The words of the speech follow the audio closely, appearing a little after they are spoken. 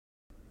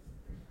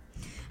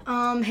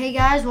Hey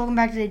guys, welcome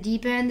back to the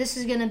Deep End. This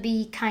is gonna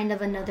be kind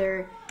of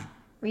another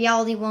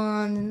reality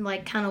one,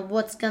 like kind of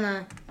what's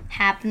gonna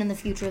happen in the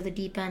future of the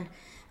Deep End.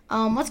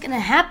 What's gonna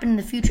happen in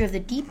the future of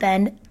the Deep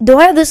End? Do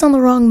I have this on the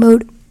wrong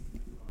mode?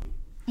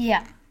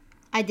 Yeah,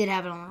 I did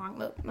have it on the wrong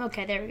mode.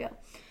 Okay, there we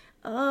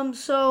go.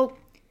 So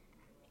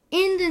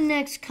in the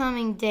next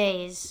coming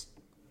days,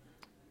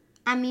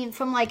 I mean,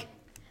 from like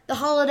the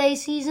holiday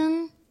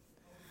season,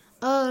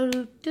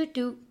 and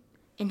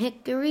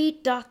hickory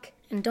dock.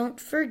 And don't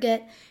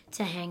forget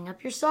to hang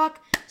up your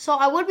sock. So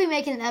I would be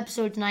making an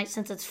episode tonight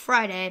since it's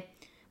Friday,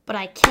 but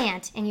I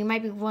can't. And you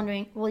might be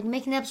wondering, well, you're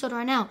making an episode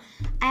right now.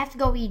 I have to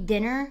go eat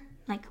dinner,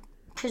 like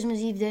Christmas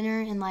Eve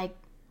dinner in like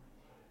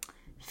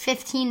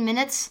 15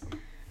 minutes,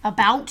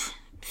 about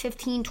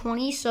 15,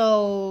 20.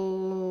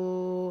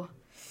 So,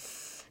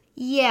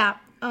 yeah.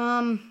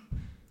 I'm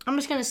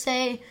just going to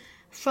say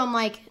from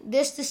like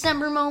this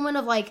December moment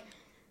of like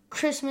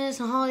Christmas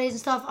and holidays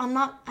and stuff, I'm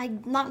not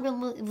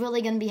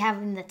really gonna be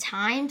having the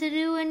time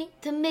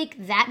to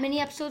make that many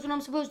episodes when I'm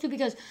supposed to,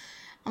 because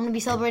I'm gonna be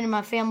celebrating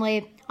my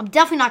family. I'm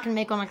definitely not gonna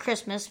make one on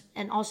Christmas,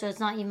 and also it's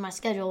not even my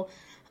schedule.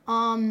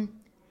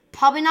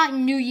 Probably not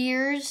New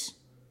Year's.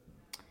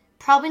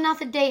 Probably not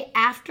the day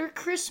after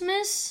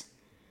Christmas.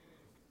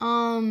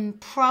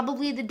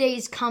 Probably the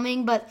days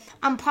coming, but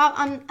I'm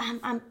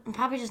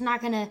probably just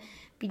not gonna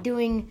be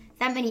doing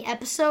that many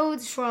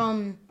episodes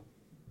from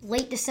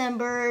late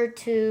December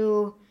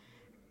to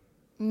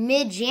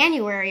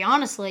mid-January,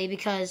 honestly,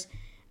 because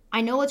I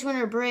know it's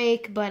winter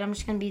break, but I'm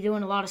just going to be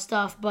doing a lot of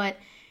stuff. But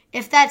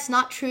if that's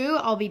not true,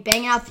 I'll be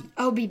banging out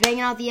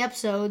the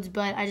episodes,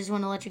 but I just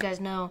want to let you guys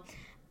know.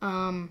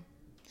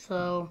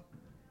 So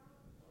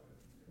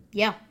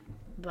yeah,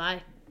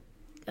 bye.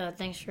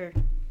 Thanks for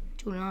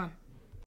tuning on.